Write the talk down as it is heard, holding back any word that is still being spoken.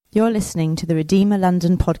You're listening to the Redeemer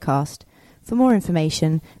London podcast. For more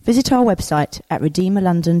information, visit our website at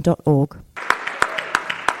redeemerlondon.org.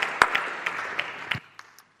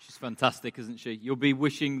 She's fantastic, isn't she? You'll be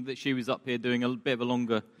wishing that she was up here doing a bit of a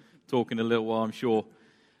longer talk in a little while, I'm sure.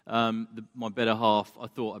 My better half, I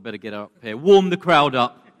thought I'd better get up here, warm the crowd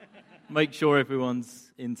up, make sure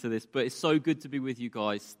everyone's into this. But it's so good to be with you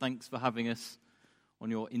guys. Thanks for having us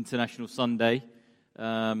on your International Sunday.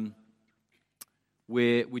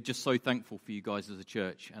 We're just so thankful for you guys as a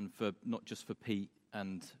church, and for not just for Pete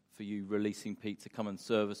and for you releasing Pete to come and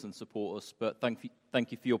serve us and support us, but thank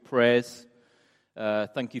you for your prayers.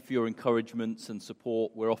 Thank you for your encouragements and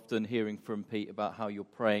support. We're often hearing from Pete about how you're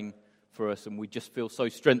praying for us, and we just feel so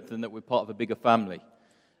strengthened that we're part of a bigger family,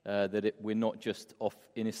 we're not just off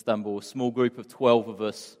in Istanbul, a small group of 12 of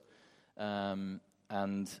us,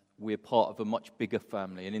 and we're part of a much bigger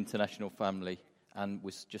family, an international family, and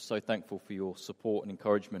we're just so thankful for your support and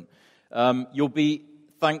encouragement. You'll be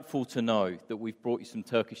thankful to know that we've brought you some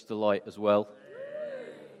Turkish delight as well.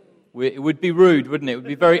 It would be rude, wouldn't it? It would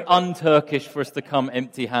be very un-Turkish for us to come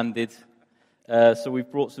empty-handed. So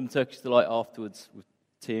we've brought some Turkish delight afterwards with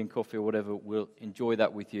tea and coffee or whatever. We'll enjoy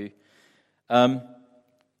that with you.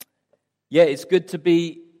 It's good to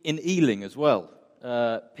be in Ealing as well.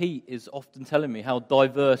 Pete is often telling me how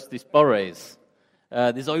diverse this borough is.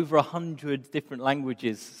 There's over 100 different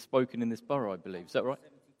languages spoken in this borough, I believe. Is that right?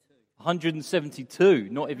 172,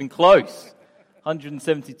 not even close.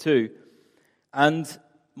 172. And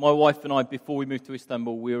my wife and I, before we moved to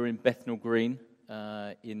Istanbul, we were in Bethnal Green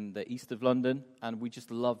in the east of London, and we just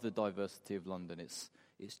love the diversity of London. It's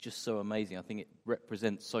just so amazing. I think it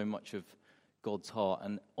represents so much of God's heart.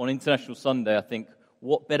 And on International Sunday, I think,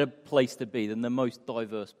 what better place to be than the most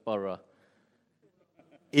diverse borough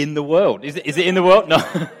in the world? Is it in the world? No.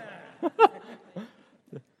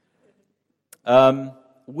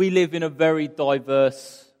 We live in a very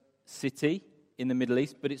diverse city in the Middle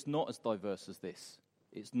East, but it's not as diverse as this.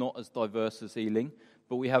 It's not as diverse as Ealing,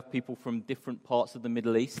 but we have people from different parts of the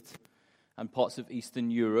Middle East and parts of Eastern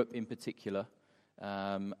Europe in particular,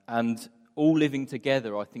 and all living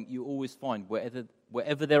together. I think you always find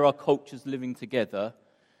wherever there are cultures living together,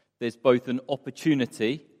 there's both an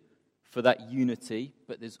opportunity for that unity,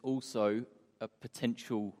 but there's also a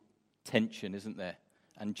potential tension, isn't there?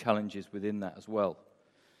 And challenges within that as well.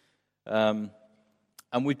 And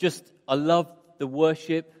I love the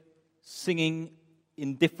worship, singing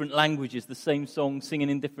in different languages, the same song, singing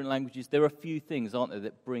in different languages. There are a few things, aren't there,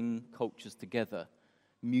 that bring cultures together.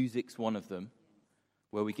 Music's one of them,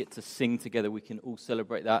 where we get to sing together. We can all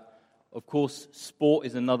celebrate that. Of course, sport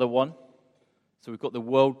is another one. So we've got the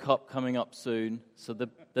World Cup coming up soon. So the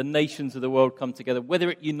nations of the world come together. Whether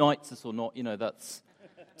it unites us or not, that's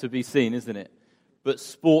to be seen, isn't it? But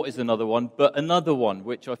sport is another one. But another one,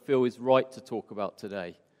 which I feel is right to talk about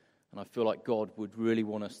today, and I feel like God would really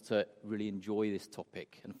want us to really enjoy this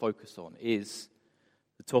topic and focus on, is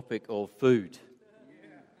the topic of food.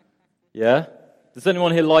 Yeah? Does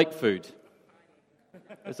anyone here like food?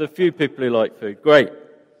 There's a few people who like food. Great.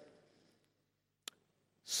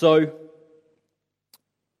 So,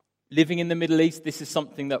 living in the Middle East, this is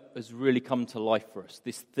something that has really come to life for us,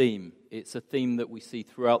 this theme. It's a theme that we see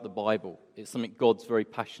throughout the Bible. It's something God's very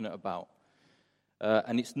passionate about.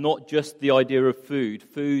 And it's not just the idea of food.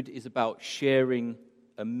 Food is about sharing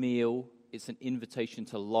a meal. It's an invitation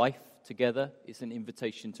to life together. It's an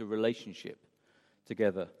invitation to relationship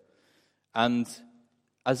together. And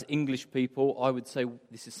as English people, I would say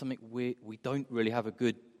this is something we don't really have a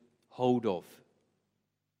good hold of.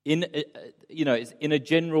 In a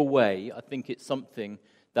general way, I think it's something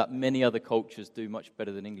that many other cultures do much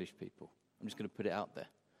better than English people. I'm just going to put it out there.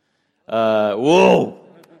 Whoa!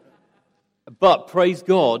 But praise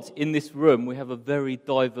God, in this room we have a very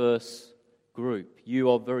diverse group. You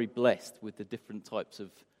are very blessed with the different types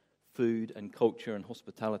of food and culture and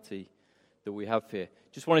hospitality that we have here.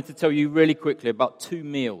 Just wanted to tell you really quickly about 2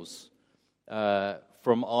 meals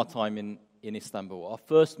from our time in Istanbul. Our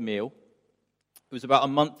first meal, it was about a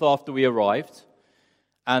month after we arrived,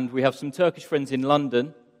 and we have some Turkish friends in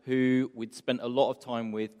London who we'd spent a lot of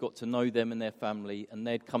time with, got to know them and their family, and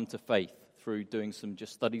they'd come to faith through doing some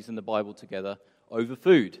just studies in the Bible together over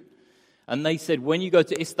food. And they said, when you go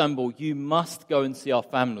to Istanbul, you must go and see our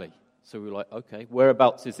family. So we were like, okay,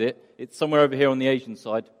 whereabouts is it? It's somewhere over here on the Asian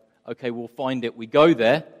side. Okay, we'll find it. We go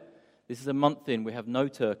there. This is a month in. We have no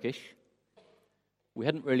Turkish. We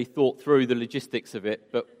hadn't really thought through the logistics of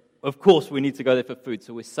it, but of course we need to go there for food.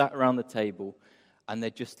 So we're sat around the table, and they're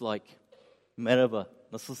just like, merhaba,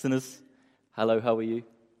 nasılsınız? Hello, how are you?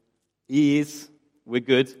 İyiyiz. We're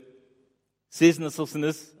good. Siz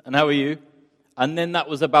nasılsınız? And how are you? And then that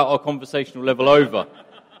was about our conversational level over.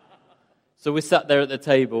 So we sat there at the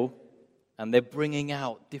table, and they're bringing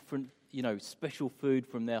out different, special food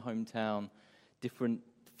from their hometown, different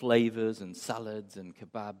flavors and salads and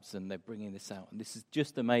kebabs, and they're bringing this out. And this is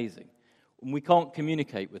just amazing. And we can't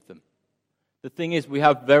communicate with them. The thing is, we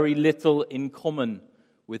have very little in common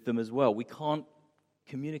with them as well. We can't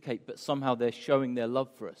communicate, but somehow they're showing their love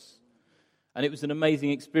for us. And it was an amazing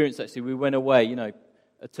experience, actually. We went away,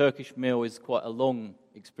 a Turkish meal is quite a long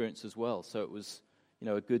experience as well. So it was,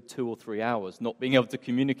 a good 2 or 3 hours not being able to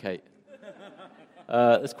communicate.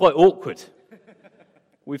 It's quite awkward.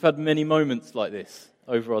 We've had many moments like this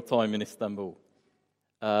over our time in Istanbul.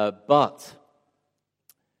 But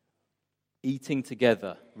eating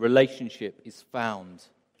together, relationship is found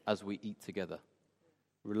as we eat together.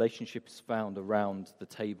 Relationship is found around the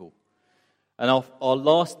table. And our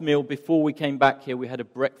last meal before we came back here, we had a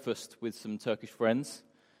breakfast with some Turkish friends.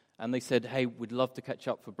 And they said, hey, we'd love to catch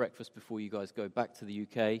up for breakfast before you guys go back to the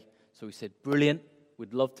UK. So we said, brilliant,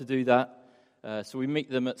 we'd love to do that. So we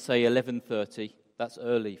meet them at, say, 11:30. That's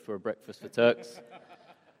early for a breakfast for Turks.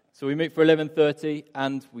 So we meet for 11:30,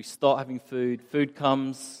 and we start having food. Food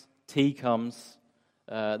comes, tea comes,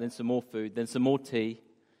 then some more food, then some more tea.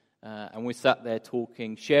 And we sat there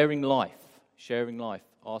talking, sharing life,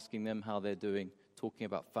 asking them how they're doing, talking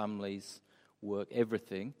about families, work,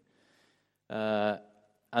 everything.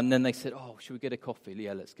 And then they said, oh, should we get a coffee?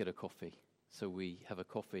 Yeah, let's get a coffee. So we have a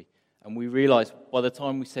coffee. And we realized by the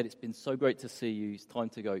time we said, it's been so great to see you, it's time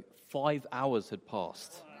to go, 5 hours had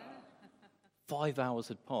passed. 5 hours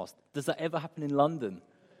had passed. Does that ever happen in London?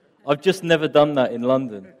 I've just never done that in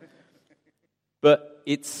London. But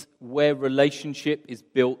it's where relationship is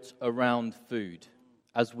built around food.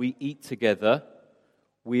 As we eat together,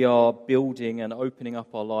 we are building and opening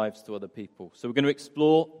up our lives to other people. So we're going to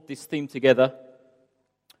explore this theme together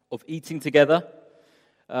of eating together.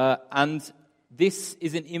 And this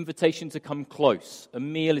is an invitation to come close. A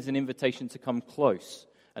meal is an invitation to come close.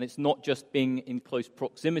 And it's not just being in close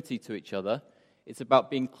proximity to each other. It's about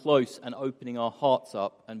being close and opening our hearts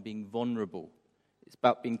up and being vulnerable. It's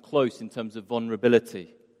about being close in terms of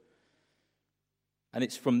vulnerability. And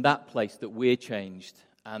it's from that place that we're changed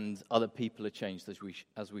and other people are changed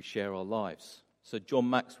as we share our lives. So John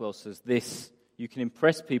Maxwell says this, you can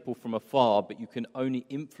impress people from afar, but you can only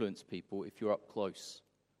influence people if you're up close.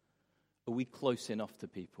 Are we close enough to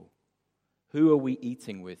people? Who are we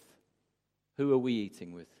eating with? Who are we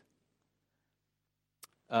eating with?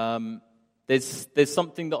 There's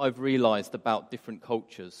something that I've realized about different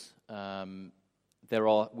cultures. We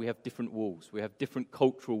have different walls. We have different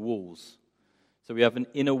cultural walls. So we have an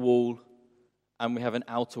inner wall and we have an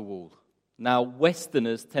outer wall. Now,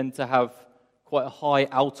 Westerners tend to have quite a high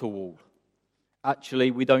outer wall. Actually,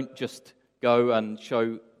 we don't just go and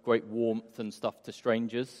show great warmth and stuff to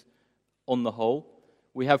strangers on the whole.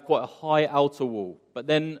 We have quite a high outer wall, but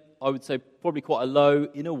then I would say probably quite a low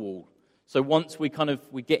inner wall. So once we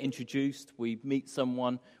get introduced, we meet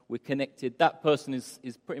someone, we're connected, that person is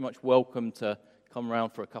pretty much welcome to come around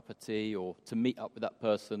for a cup of tea or to meet up with that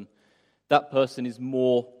person. That person is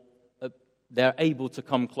more, they're able to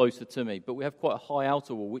come closer to me. But we have quite a high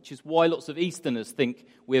outer wall, which is why lots of Easterners think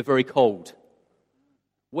we're very cold.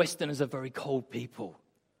 Westerners are very cold people.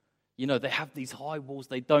 They have these high walls,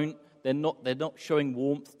 they're not showing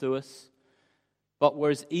warmth to us. But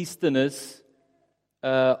whereas Easterners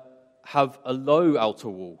have a low outer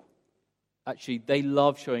wall, actually they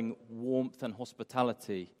love showing warmth and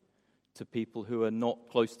hospitality to people who are not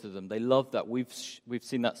close to them. They love that. We've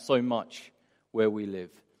seen that so much where we live.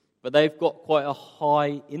 But they've got quite a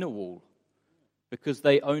high inner wall because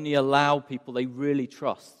they only allow people they really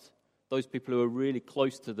trust, those people who are really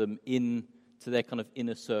close to them, into their kind of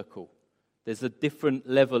inner circle. There's a different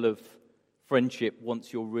level of friendship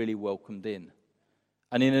once you're really welcomed in.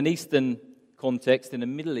 And in an Eastern context, in a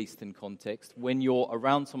Middle Eastern context, when you're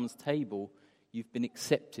around someone's table, you've been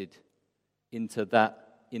accepted into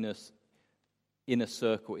that inner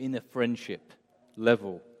circle, inner friendship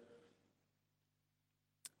level.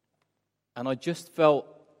 And I just felt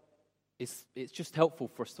it's just helpful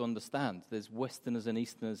for us to understand. There's Westerners and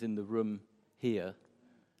Easterners in the room here,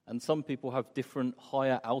 and some people have different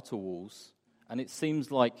higher outer walls, and it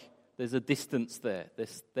seems like there's a distance there.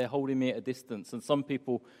 They're holding me at a distance, and some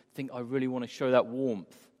people think I really want to show that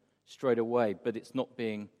warmth straight away, but it's not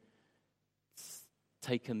being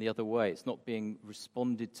taken the other way. It's not being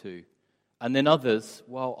responded to. And then others,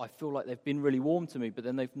 well, I feel like they've been really warm to me, but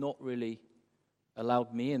then they've not really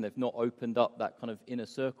allowed me in. They've not opened up that kind of inner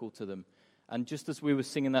circle to them. And just as we were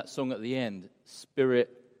singing that song at the end, Spirit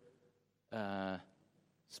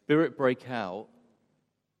break out,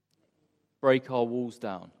 break our walls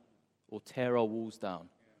down or tear our walls down.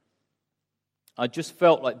 I just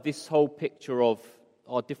felt like this whole picture of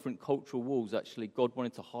our different cultural walls, actually, God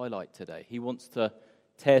wanted to highlight today. He wants to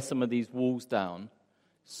tear some of these walls down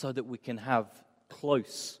so that we can have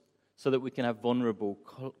vulnerable,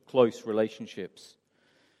 close relationships.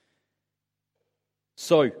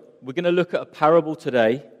 So, we're going to look at a parable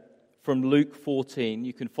today from Luke 14.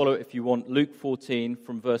 You can follow it if you want. Luke 14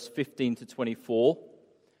 from verse 15 to 24.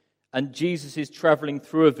 And Jesus is traveling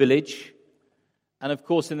through a village. And of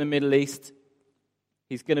course, in the Middle East,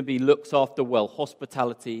 he's going to be looked after well.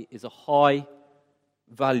 Hospitality is a high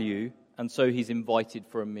value, and so he's invited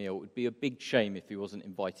for a meal. It would be a big shame if he wasn't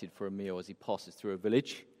invited for a meal as he passes through a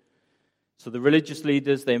village. So the religious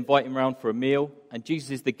leaders, they invite him around for a meal, and Jesus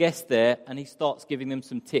is the guest there, and he starts giving them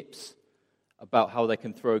some tips about how they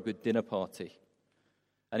can throw a good dinner party.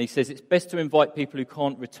 And he says it's best to invite people who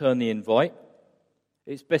can't return the invite.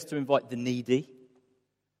 It's best to invite the needy.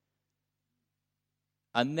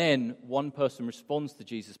 And then one person responds to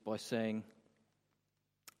Jesus by saying,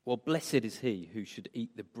 well, blessed is he who should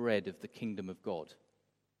eat the bread of the kingdom of God.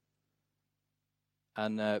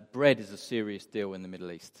 And bread is a serious deal in the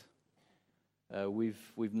Middle East.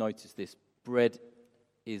 We've noticed this. Bread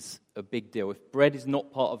is a big deal. If bread is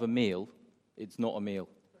not part of a meal, it's not a meal.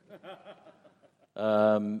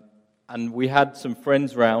 And we had some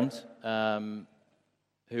friends round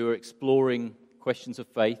who were exploring questions of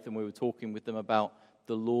faith, and we were talking with them about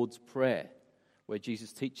the Lord's Prayer, where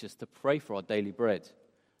Jesus teaches us to pray for our daily bread.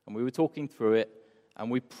 And we were talking through it, and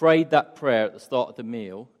we prayed that prayer at the start of the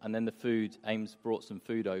meal, and then Ames brought some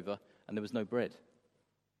food over, and there was no bread.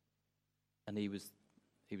 And he was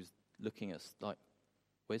looking at us like,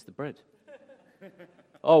 where's the bread?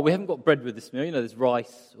 Oh, we haven't got bread with this meal. There's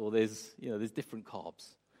rice, or there's different carbs.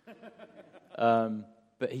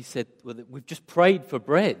 But he said, well, we've just prayed for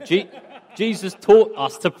bread. Jesus taught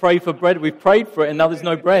us to pray for bread. We've prayed for it, and now there's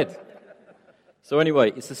no bread. So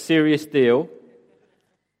anyway, it's a serious deal.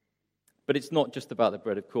 But it's not just about the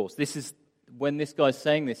bread, of course. When this guy's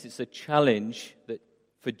saying this, it's a challenge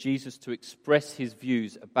for Jesus to express his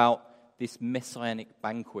views about this messianic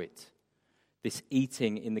banquet, this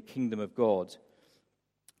eating in the kingdom of God.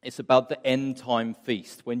 It's about the end time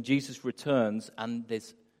feast, when Jesus returns and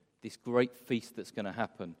there's this great feast that's going to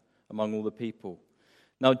happen among all the people.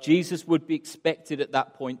 Now, Jesus would be expected at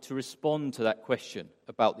that point to respond to that question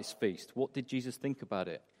about this feast. What did Jesus think about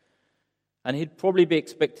it? And he'd probably be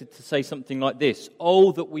expected to say something like this: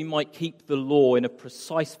 oh, that we might keep the law in a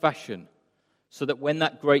precise fashion, so that when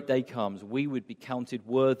that great day comes, we would be counted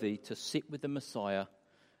worthy to sit with the Messiah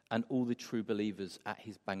and all the true believers at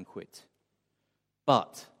his banquet.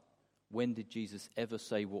 But when did Jesus ever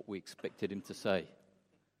say what we expected him to say?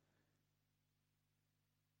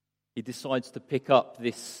 He decides to pick up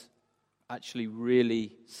this actually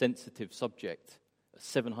really sensitive subject, a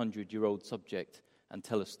 700-year-old subject, and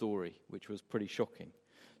tell a story, which was pretty shocking.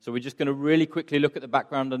 So we're just going to really quickly look at the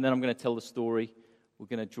background, and then I'm going to tell the story. We're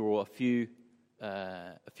going to draw a few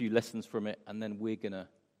lessons from it, and then we're going to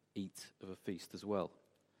eat of a feast as well.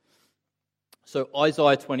 So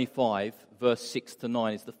Isaiah 25, verse 6 to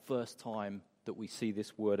 9 is the first time that we see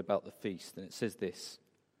this word about the feast, and it says this: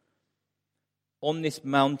 on this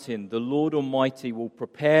mountain, the Lord Almighty will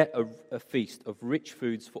prepare a feast of rich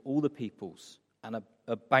foods for all the peoples, and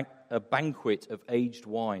a banquet of aged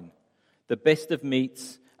wine, the best of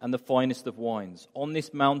meats and the finest of wines. On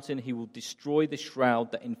this mountain he will destroy the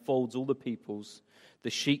shroud that enfolds all the peoples, the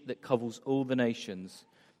sheet that covers all the nations.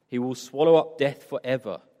 He will swallow up death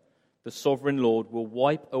forever. The sovereign Lord will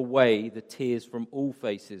wipe away the tears from all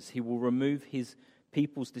faces. He will remove his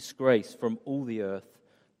people's disgrace from all the earth.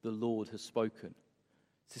 The Lord has spoken.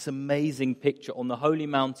 It's this amazing picture. On the holy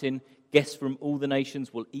mountain, guests from all the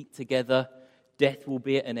nations will eat together. Death will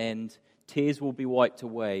be at an end. Tears will be wiped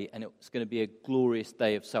away. And it's going to be a glorious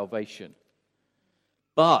day of salvation.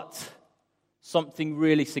 But something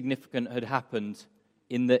really significant had happened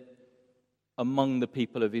among the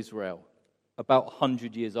people of Israel. About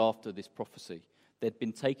 100 years after this prophecy, they'd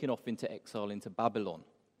been taken off into exile into Babylon.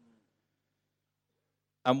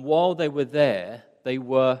 And while they were there, they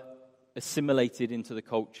were assimilated into the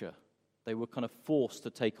culture. They were kind of forced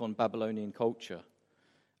to take on Babylonian culture.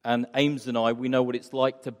 And Ames and I, we know what it's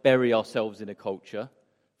like to bury ourselves in a culture.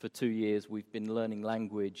 For 2 years, we've been learning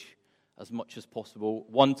language as much as possible.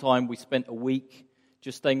 One time, we spent a week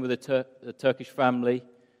just staying with a Turkish family,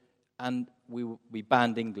 and we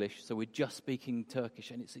banned English, so we're just speaking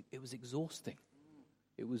Turkish, and it was exhausting.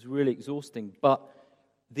 It was really exhausting. But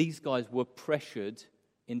these guys were pressured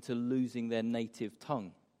into losing their native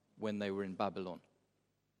tongue when they were in Babylon.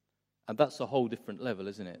 And that's a whole different level,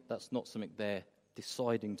 isn't it? That's not something they're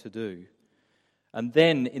deciding to do. And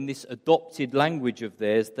then in this adopted language of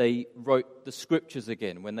theirs, they wrote the scriptures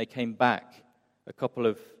again. When they came back a couple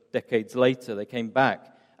of decades later, they came back.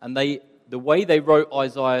 And the way they wrote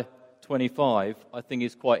Isaiah 25, I think,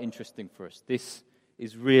 is quite interesting for us. This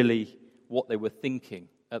is really what they were thinking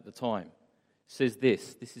at the time. It says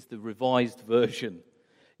this is the revised version.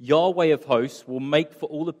 Yahweh of hosts will make for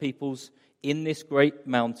all the peoples in this great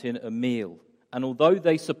mountain a meal. And although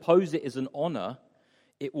they suppose it is an honor,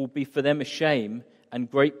 it will be for them a shame and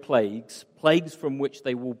great plagues from which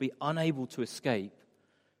they will be unable to escape,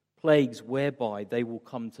 plagues whereby they will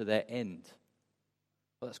come to their end.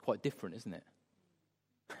 Well, that's quite different, isn't it?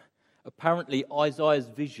 Apparently, Isaiah's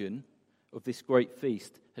vision of this great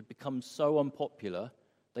feast had become so unpopular,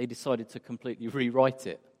 they decided to completely rewrite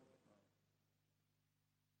it.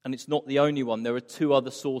 And it's not the only one. There are two other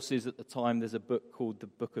sources at the time. There's a book called the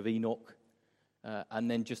Book of Enoch. And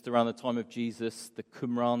then just around the time of Jesus, the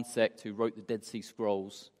Qumran sect, who wrote the Dead Sea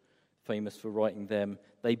Scrolls, famous for writing them,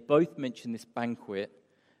 they both mention this banquet.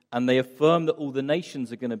 And they affirm that all the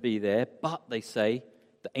nations are going to be there, but they say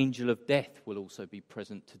the angel of death will also be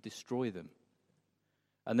present to destroy them.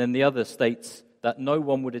 And then the other states that no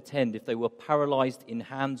one would attend if they were paralyzed in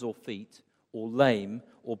hands or feet, or lame,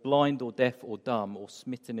 or blind, or deaf, or dumb, or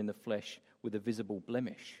smitten in the flesh with a visible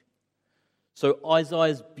blemish. So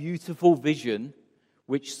Isaiah's beautiful vision,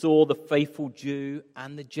 which saw the faithful Jew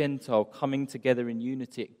and the Gentile coming together in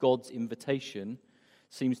unity at God's invitation,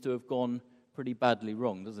 seems to have gone pretty badly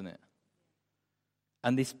wrong, doesn't it?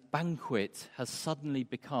 And this banquet has suddenly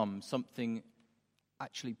become something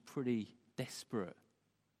actually pretty desperate,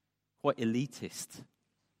 quite elitist,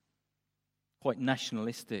 quite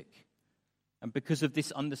nationalistic. And because of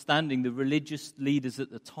this understanding, the religious leaders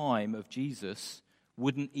at the time of Jesus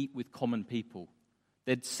wouldn't eat with common people.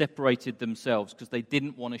 They'd separated themselves because they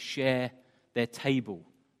didn't want to share their table.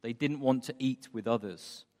 They didn't want to eat with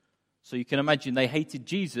others. So you can imagine they hated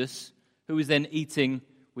Jesus, who was then eating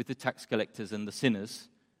with the tax collectors and the sinners,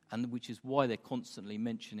 and which is why they're constantly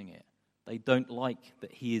mentioning it. They don't like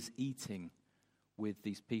that he is eating with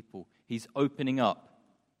these people. He's opening up.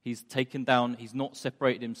 He's taken down, he's not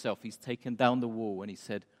separated himself. He's taken down the wall and he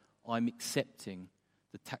said, I'm accepting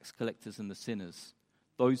the tax collectors and the sinners,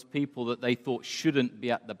 those people that they thought shouldn't be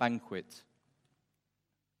at the banquet.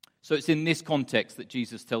 So it's in this context that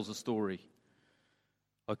Jesus tells a story.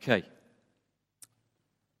 Okay.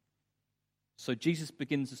 So Jesus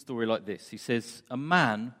begins the story like this. He says, a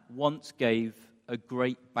man once gave a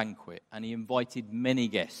great banquet and he invited many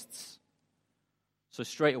guests. So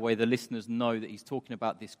straight away the listeners know that he's talking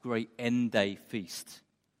about this great end day feast.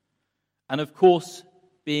 And of course,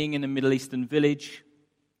 being in a Middle Eastern village,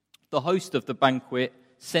 the host of the banquet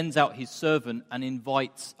sends out his servant and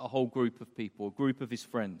invites a whole group of people, a group of his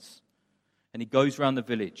friends. And he goes around the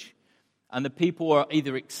village. And the people are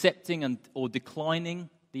either accepting or declining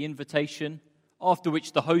the invitation, after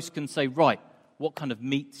which the host can say, right, what kind of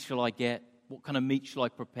meat shall I get? What kind of meat shall I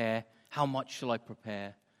prepare? How much shall I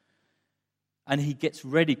prepare? And he gets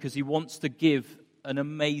ready because he wants to give an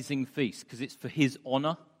amazing feast, because it's for his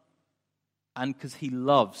honor and because he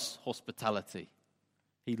loves hospitality.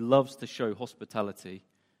 He loves to show hospitality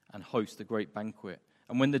and host a great banquet.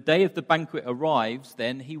 And when the day of the banquet arrives,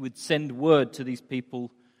 then he would send word to these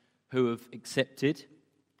people who have accepted,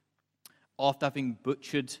 after having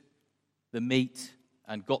butchered the meat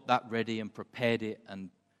and got that ready and prepared it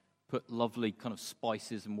and put lovely kind of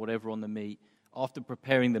spices and whatever on the meat, after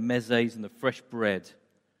preparing the mezes and the fresh bread,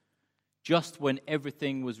 just when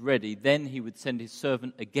everything was ready, then he would send his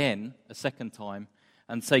servant again, a second time,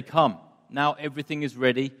 and say, come, now everything is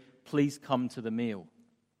ready, please come to the meal.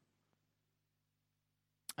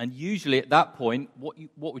 And usually at that point, what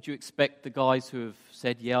would you expect the guys who have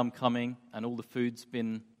said, yeah, I'm coming, and all the food's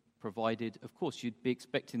been provided? Of course, you'd be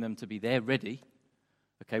expecting them to be there ready.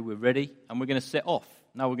 Okay, we're ready, and we're going to set off.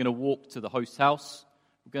 Now we're going to walk to the host's house.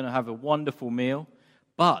 We're going to have a wonderful meal.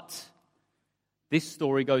 But this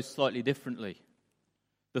story goes slightly differently.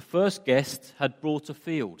 The first guest had brought a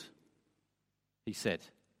field, he said.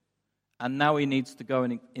 And now he needs to go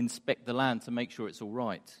and inspect the land to make sure it's all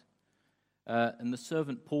right. And the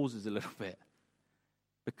servant pauses a little bit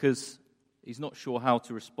because he's not sure how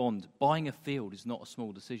to respond. Buying a field is not a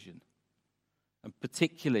small decision. And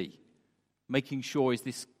particularly making sure, is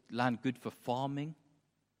this land good for farming?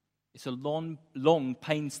 It's a long,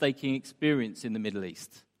 painstaking experience in the Middle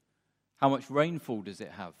East. How much rainfall does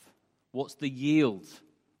it have? What's the yield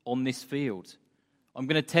on this field? I'm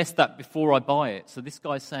going to test that before I buy it. So this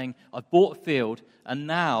guy's saying, I've bought a field, and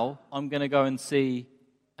now I'm going to go and see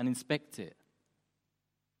and inspect it.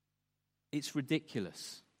 It's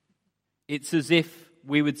ridiculous. It's as if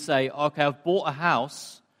we would say, okay, I've bought a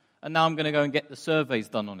house, and now I'm going to go and get the surveys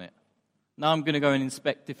done on it. Now I'm going to go and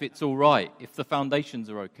inspect if it's all right, if the foundations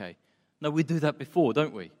are okay. No, we do that before,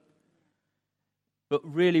 don't we? But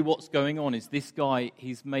really what's going on is this guy,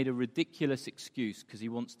 he's made a ridiculous excuse because he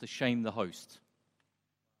wants to shame the host.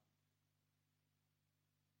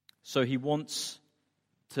 So he wants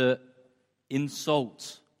to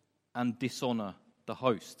insult and dishonor the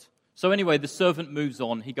host. So anyway, the servant moves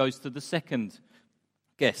on. He goes to the second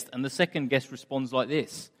guest, and the second guest responds like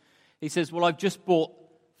this. He says, well, I've just bought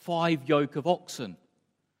 5 yoke of oxen,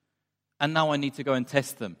 and now I need to go and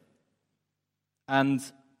test them. And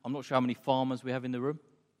I'm not sure how many farmers we have in the room.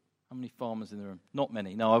 How many farmers in the room? Not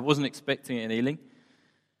many. No, I wasn't expecting it in Ealing.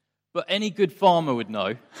 But any good farmer would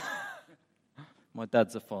know. My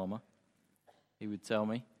dad's a farmer. He would tell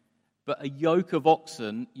me. But a yoke of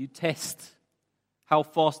oxen, you test how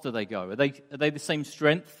fast do they go. Are they the same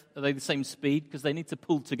strength? Are they the same speed? Because they need to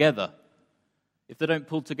pull together. If they don't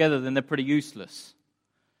pull together, then they're pretty useless.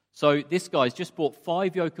 So this guy's just bought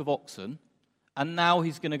 5 yoke of oxen, and now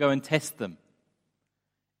he's going to go and test them.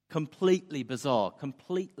 Completely bizarre,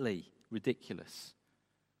 completely ridiculous.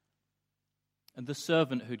 And the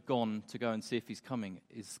servant who'd gone to go and see if he's coming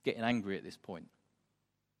is getting angry at this point.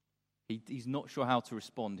 He's not sure how to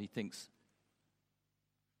respond. He thinks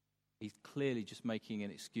he's clearly just making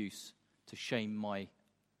an excuse to shame my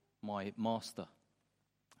master.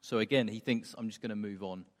 So again, he thinks, I'm just going to move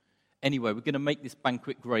on. Anyway, we're going to make this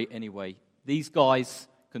banquet great anyway. These guys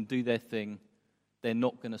can do their thing. They're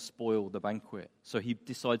not going to spoil the banquet. So he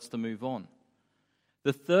decides to move on.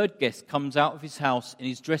 The third guest comes out of his house in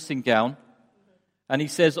his dressing gown, and he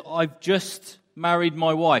says, I've just married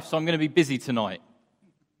my wife, so I'm going to be busy tonight.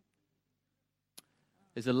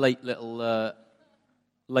 There's a late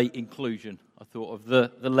inclusion, I thought, of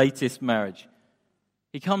the latest marriage.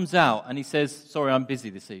 He comes out and he says, sorry, I'm busy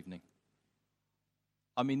this evening.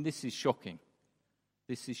 I mean, this is shocking.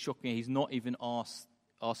 This is shocking. He's not even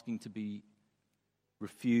asking to be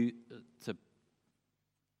refused.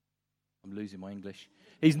 I'm losing my English.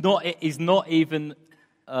 He's not even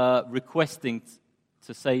requesting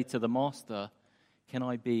to say to the master, can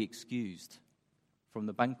I be excused from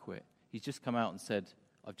the banquet? He's just come out and said,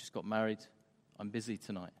 I've just got married. I'm busy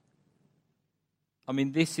tonight. I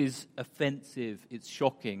mean, this is offensive. It's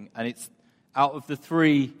shocking. And it's out of the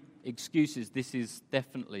 3 excuses, this is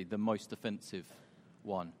definitely the most offensive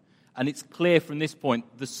one. And it's clear from this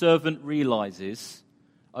point, the servant realizes,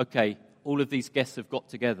 okay, all of these guests have got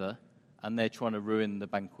together and they're trying to ruin the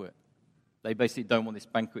banquet. They basically don't want this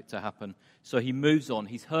banquet to happen. So he moves on.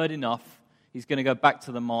 He's heard enough. He's going to go back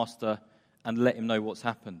to the master and let him know what's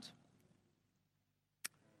happened.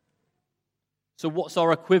 So what's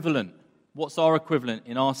our equivalent? What's our equivalent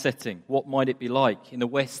in our setting? What might it be like? In the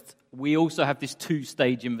West, we also have this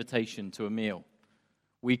 2-stage invitation to a meal.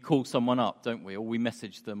 We call someone up, don't we? Or we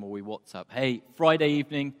message them or we WhatsApp. Hey, Friday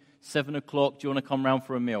evening, 7 o'clock, do you want to come round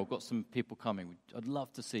for a meal? Got some people coming. I'd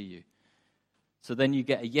love to see you. So then you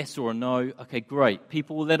get a yes or a no. Okay, great.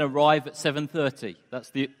 People will then arrive at 7:30. That's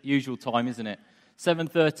the usual time, isn't it?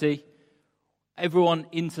 7:30, everyone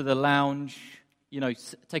into the lounge.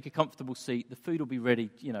 Take a comfortable seat. The food will be ready,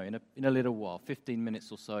 in a little while, 15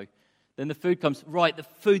 minutes or so. Then the food comes. Right, the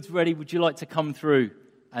food's ready. Would you like to come through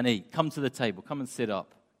and eat? Come to the table. Come and sit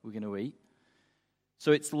up. We're going to eat.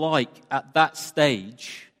 So it's like at that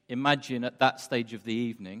stage, imagine at that stage of the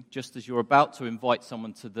evening, just as you're about to invite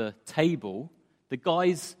someone to the table, the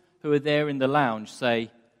guys who are there in the lounge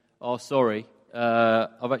say, oh, sorry,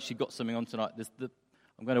 I've actually got something on tonight.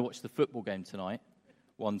 I'm going to watch the football game tonight,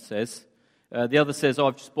 one says. The other says,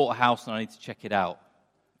 I've just bought a house and I need to check it out.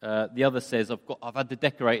 The other says, I've had the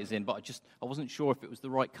decorators in, but I wasn't sure if it was the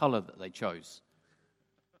right color that they chose.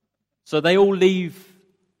 So they all leave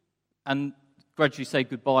and gradually say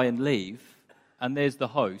goodbye and leave, and there's the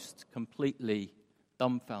host completely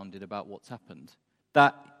dumbfounded about what's happened.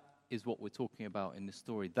 That is what we're talking about in this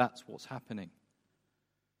story. That's what's happening.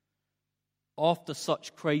 After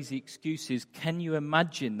such crazy excuses, can you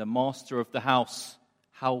imagine the master of the house,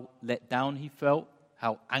 how let down he felt,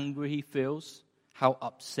 how angry he feels, how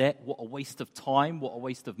upset, what a waste of time, what a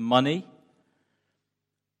waste of money.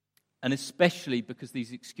 And especially because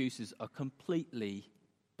these excuses are completely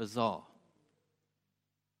bizarre.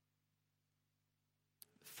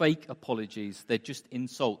 Fake apologies, they're just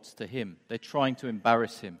insults to him. They're trying to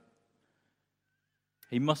embarrass him.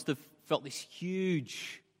 He must have felt this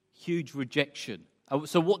huge rejection.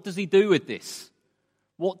 So what does he do with this?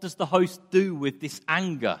 What does the host do with this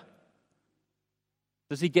anger?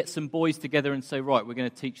 Does he get some boys together and say, right, we're going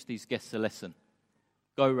to teach these guests a lesson?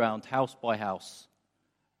 go round house by house,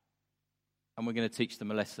 and we're going to teach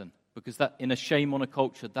them a lesson. Because that, in a shame on a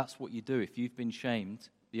culture, that's what you do. If you've been shamed,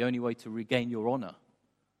 the only way to regain your honor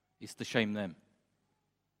is to shame them.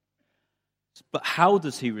 But how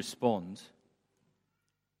does he respond?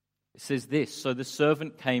 It says this: so the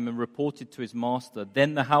servant came and reported to his master.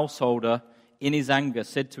 Then the householder, in his anger,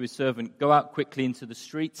 said to his servant, go out quickly into the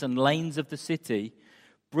streets and lanes of the city,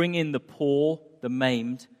 bring in the poor, the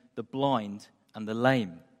maimed, the blind, and the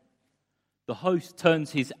lame. The host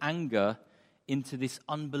turns his anger into this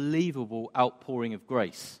unbelievable outpouring of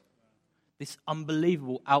grace, this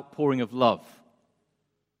unbelievable outpouring of love.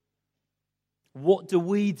 What do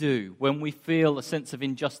we do when we feel a sense of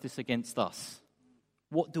injustice against us?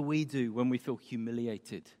 What do we do when we feel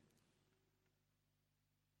humiliated?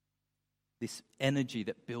 This energy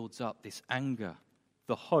that builds up, this anger.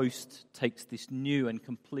 The host takes this new and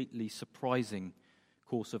completely surprising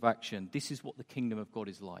course of action. This is what the kingdom of God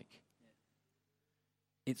is like.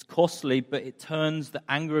 It's costly, but it turns the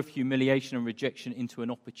anger of humiliation and rejection into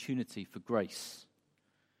an opportunity for grace.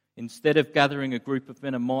 Instead of gathering a group of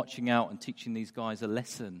men and marching out and teaching these guys a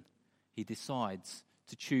lesson, he decides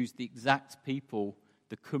to choose the exact people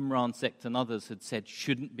the Qumran sect and others had said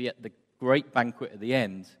shouldn't be at the great banquet at the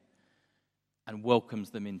end, and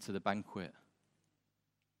welcomes them into the banquet.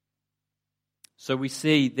 So we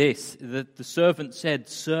see this, that the servant said,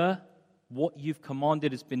 "Sir, what you've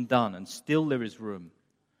commanded has been done, and still there is room."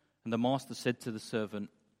 And the master said to the servant,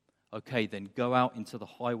 "Okay, then go out into the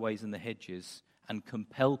highways and the hedges and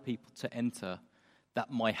compel people to enter,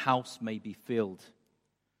 that my house may be filled."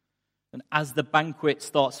 And as the banquet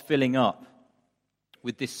starts filling up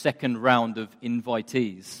with this second round of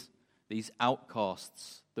invitees, these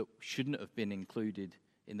outcasts that shouldn't have been included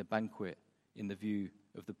in the banquet, in the view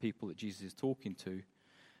of the people that Jesus is talking to,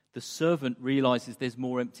 the servant realizes there's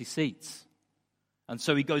more empty seats. And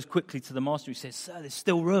so he goes quickly to the master. He says, "Sir, there's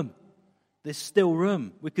still room. There's still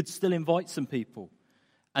room. We could still invite some people."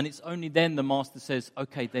 And it's only then the master says,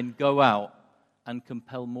 "Okay, then go out and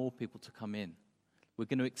compel more people to come in. We're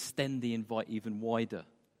going to extend the invite even wider."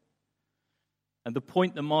 And the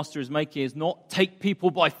point the master is making is not take people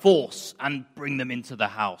by force and bring them into the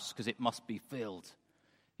house because it must be filled.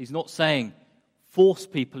 He's not saying force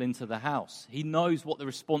people into the house. He knows what the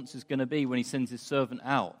response is going to be when he sends his servant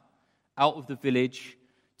out of the village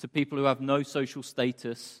to people who have no social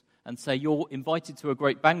status and say, "You're invited to a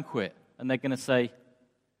great banquet." And they're going to say,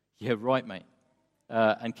 "Yeah, right, mate,"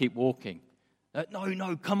 and keep walking.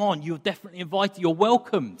 No, come on, you're definitely invited. You're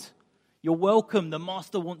welcomed. You're welcome. The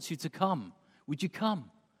master wants you to come. Would you come?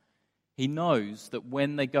 He knows that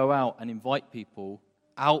when they go out and invite people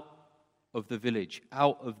out of the village,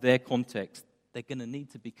 out of their context, they're going to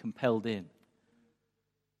need to be compelled in.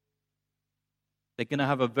 They're going to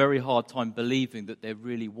have a very hard time believing that they're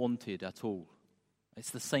really wanted at all.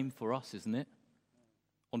 It's the same for us, isn't it?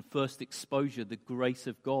 On first exposure, the grace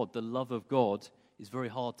of God, the love of God is very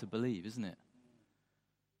hard to believe, isn't it?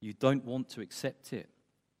 You don't want to accept it.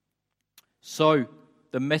 So,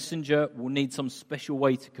 the messenger will need some special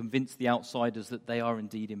way to convince the outsiders that they are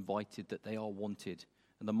indeed invited, that they are wanted.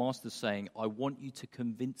 And the master's saying, "I want you to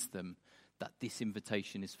convince them that this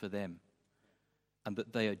invitation is for them and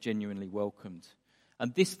that they are genuinely welcomed."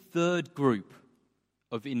 And this third group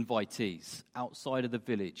of invitees outside of the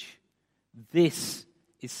village, this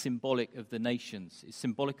is symbolic of the nations. It's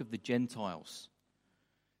symbolic of the Gentiles,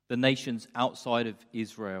 the nations outside of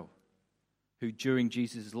Israel, who during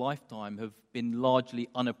Jesus' lifetime have been largely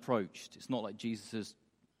unapproached. It's not like Jesus has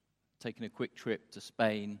taken a quick trip to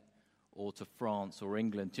Spain or to France or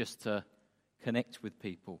England just to connect with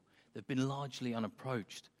people. They've been largely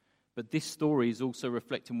unapproached. But this story is also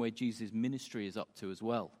reflecting where Jesus' ministry is up to as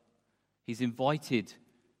well. He's invited.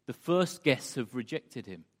 The first guests have rejected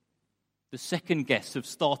him. The second guests have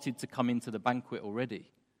started to come into the banquet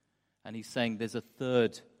already. And he's saying there's a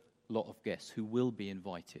third lot of guests who will be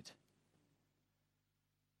invited.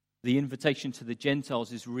 The invitation to the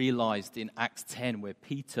Gentiles is realized in Acts 10, where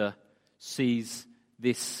Peter sees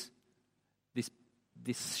this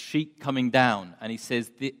sheet coming down, and he says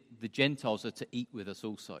the Gentiles are to eat with us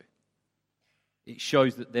also. It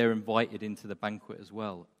shows that they're invited into the banquet as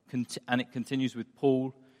well. And it continues with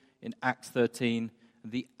Paul in Acts 13,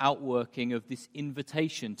 the outworking of this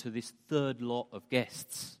invitation to this third lot of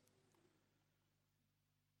guests.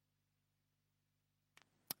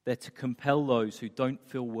 They're to compel those who don't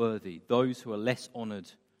feel worthy, those who are less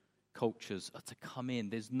honored cultures, are to come in.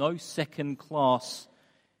 There's no second-class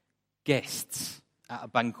guests at a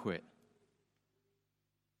banquet.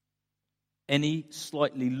 Any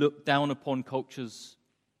slightly looked down upon cultures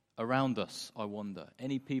around us, I wonder?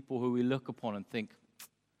 Any people who we look upon and think,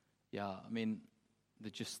 yeah, I mean,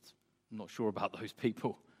 I'm not sure about those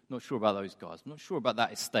people. Not sure about those guys. I'm not sure about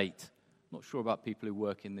that estate. Not sure about people who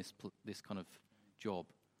work in this kind of job.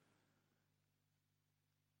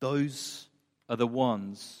 Those are the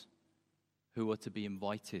ones who are to be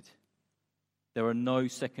invited. There are no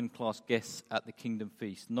second-class guests at the kingdom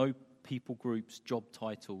feast. No people groups, job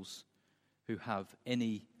titles who have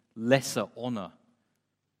any lesser honor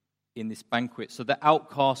in this banquet. So the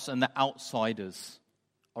outcasts and the outsiders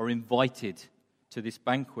are invited to this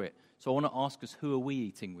banquet. So I want to ask us, who are we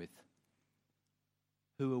eating with?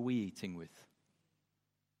 Who are we eating with?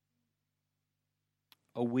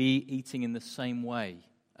 Are we eating in the same way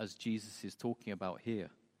as Jesus is talking about here?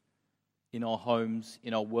 In our homes,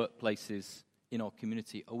 in our workplaces, in our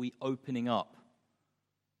community? Are we opening up?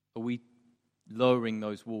 Are we lowering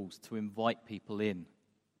those walls to invite people in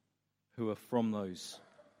who are from those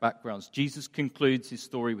backgrounds? Jesus concludes his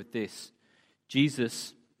story with this.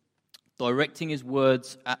 Jesus, directing his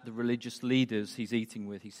words at the religious leaders he's eating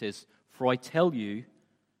with, he says, "For I tell you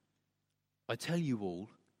all,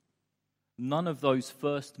 none of those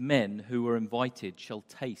first men who were invited shall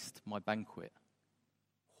taste my banquet."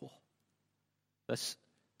 Oh, that's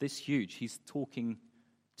huge. He's talking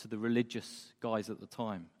to the religious guys at the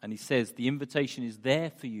time. And he says, the invitation is there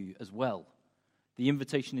for you as well. The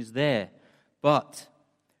invitation is there. But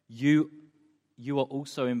you are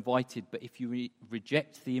also invited. But if you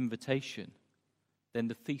reject the invitation, then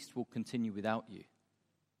the feast will continue without you.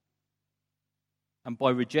 And by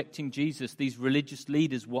rejecting Jesus, these religious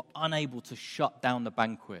leaders were unable to shut down the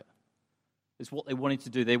banquet. It's what they wanted to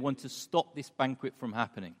do. They wanted to stop this banquet from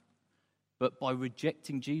happening. But by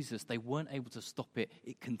rejecting Jesus, they weren't able to stop it.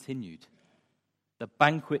 It continued. The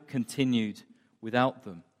banquet continued without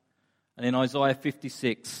them. And in Isaiah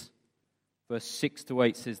 56, verse 6 to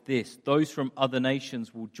 8 says this, "Those from other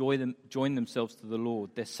nations will join themselves to the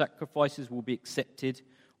Lord. Their sacrifices will be accepted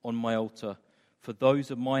on my altar. For those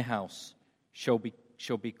of my house shall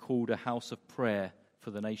be called a house of prayer for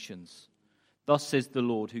the nations. Thus says the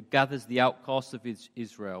Lord, who gathers the outcasts of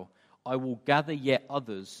Israel. I will gather yet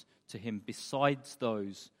others to him besides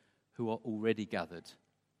those who are already gathered."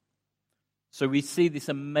 So we see this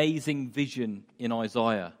amazing vision in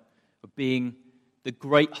Isaiah of being the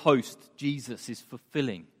great host. Jesus is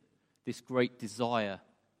fulfilling this great desire,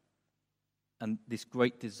 and this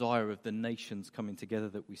great desire of the nations coming together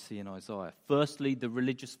that we see in Isaiah. Firstly, the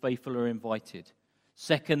religious faithful are invited.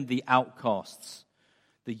 Second, the outcasts,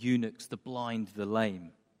 the eunuchs, the blind, the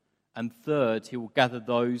lame. And third, he will gather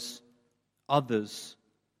those others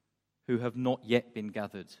who have not yet been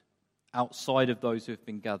gathered, outside of those who have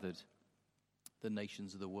been gathered, the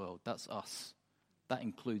nations of the world. That's us. That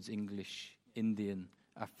includes English, Indian,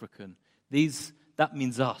 African. That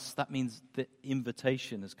means us. That means the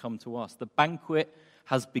invitation has come to us. The banquet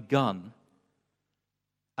has begun,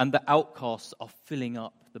 and the outcasts are filling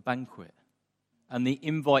up the banquet. And the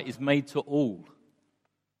invite is made to all.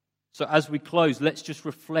 So as we close, let's just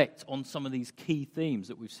reflect on some of these key themes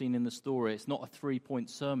that we've seen in the story. It's not a 3-point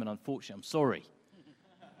sermon, unfortunately. I'm sorry.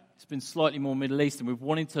 It's been slightly more Middle Eastern. We've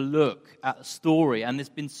wanted to look at a story, and there's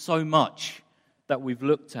been so much that we've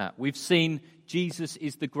looked at. We've seen Jesus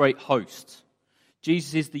is the great host.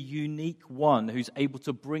 Jesus is the unique one who's able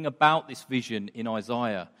to bring about this vision in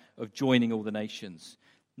Isaiah of joining all the nations.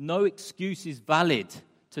 No excuse is valid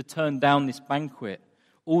to turn down this banquet.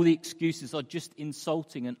 All the excuses are just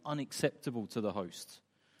insulting and unacceptable to the host.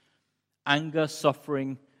 Anger,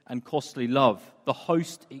 suffering, and costly love. The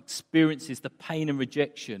host experiences the pain and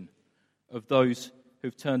rejection of those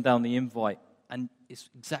who've turned down the invite. And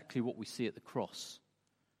it's exactly what we see at the cross.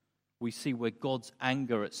 We see where God's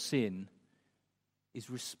anger at sin is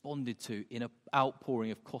responded to in an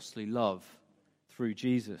outpouring of costly love through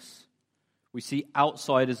Jesus. We see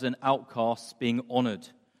outsiders and outcasts being honored.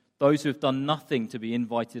 Those who have done nothing to be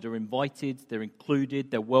invited are invited, they're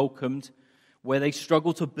included, they're welcomed. Where they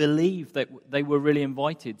struggle to believe that they were really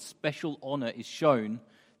invited, special honor is shown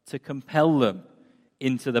to compel them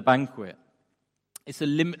into the banquet. It's a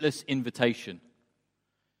limitless invitation.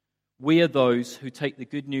 We are those who take the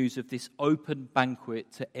good news of this open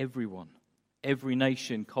banquet to everyone, every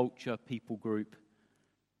nation, culture, people group.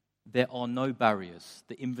 There are no barriers.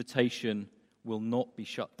 The invitation will not be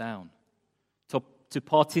shut down. To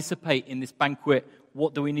participate in this banquet,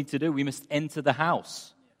 what do we need to do? We must enter the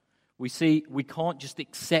house. We see we can't just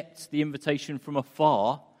accept the invitation from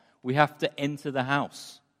afar. We have to enter the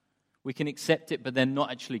house. We can accept it, but then not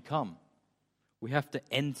actually come. We have to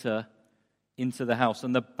enter into the house.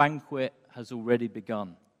 And the banquet has already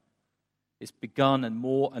begun. It's begun, and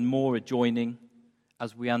more are joining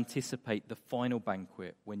as we anticipate the final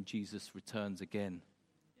banquet when Jesus returns again.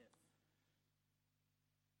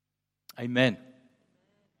 Amen.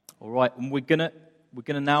 All right, and we're gonna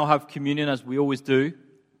now have communion as we always do,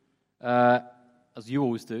 as you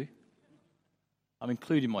always do. I'm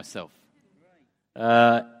including myself.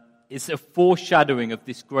 It's a foreshadowing of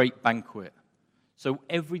this great banquet. So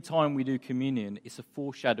every time we do communion, it's a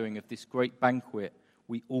foreshadowing of this great banquet.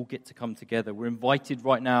 We all get to come together. We're invited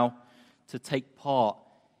right now to take part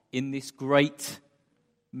in this great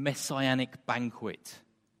messianic banquet.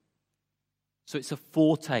 So it's a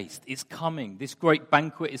foretaste. It's coming. This great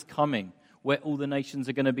banquet is coming, where all the nations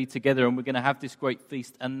are going to be together and we're going to have this great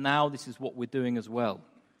feast. And now this is what we're doing as well.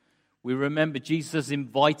 We remember Jesus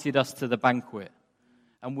invited us to the banquet.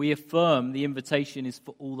 And we affirm the invitation is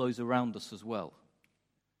for all those around us as well.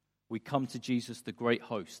 We come to Jesus, the great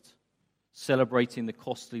host, celebrating the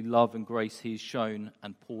costly love and grace he has shown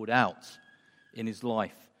and poured out in his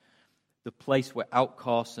life. The place where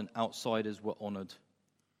outcasts and outsiders were honored.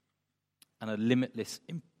 And a limitless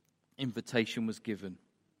invitation was given,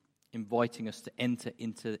 inviting us to enter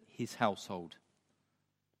into his household.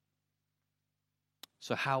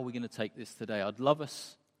 So how are we going to take this today? I'd love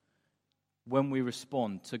us, when we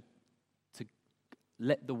respond, to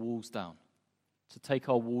let the walls down, to take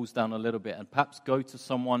our walls down a little bit, and perhaps go to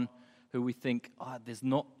someone who we think, there's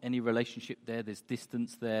not any relationship there, there's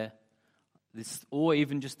distance there, or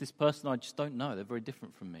even just this person I just don't know, they're very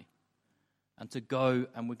different from me. And to go,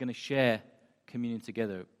 and we're going to share communion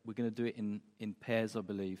together. We're going to do it in pairs, I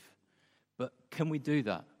believe. But can we do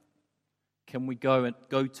that? Can we go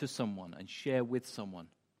to someone and share with someone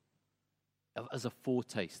as a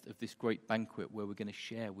foretaste of this great banquet where we're going to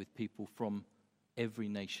share with people from every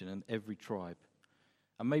nation and every tribe?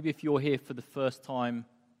 And maybe if you're here for the first time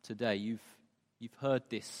today, you've heard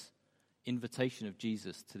this invitation of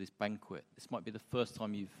Jesus to this banquet. This might be the first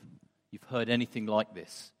time you've heard anything like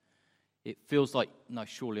this. It feels like, no,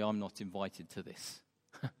 surely I'm not invited to this.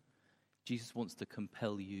 Jesus wants to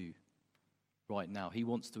compel you right now. He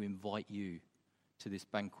wants to invite you to this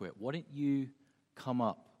banquet. Why don't you come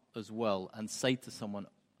up as well and say to someone,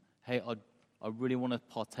 hey, I really want to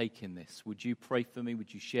partake in this. Would you pray for me?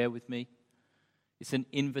 Would you share with me? It's an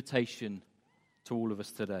invitation to all of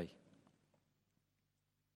us today.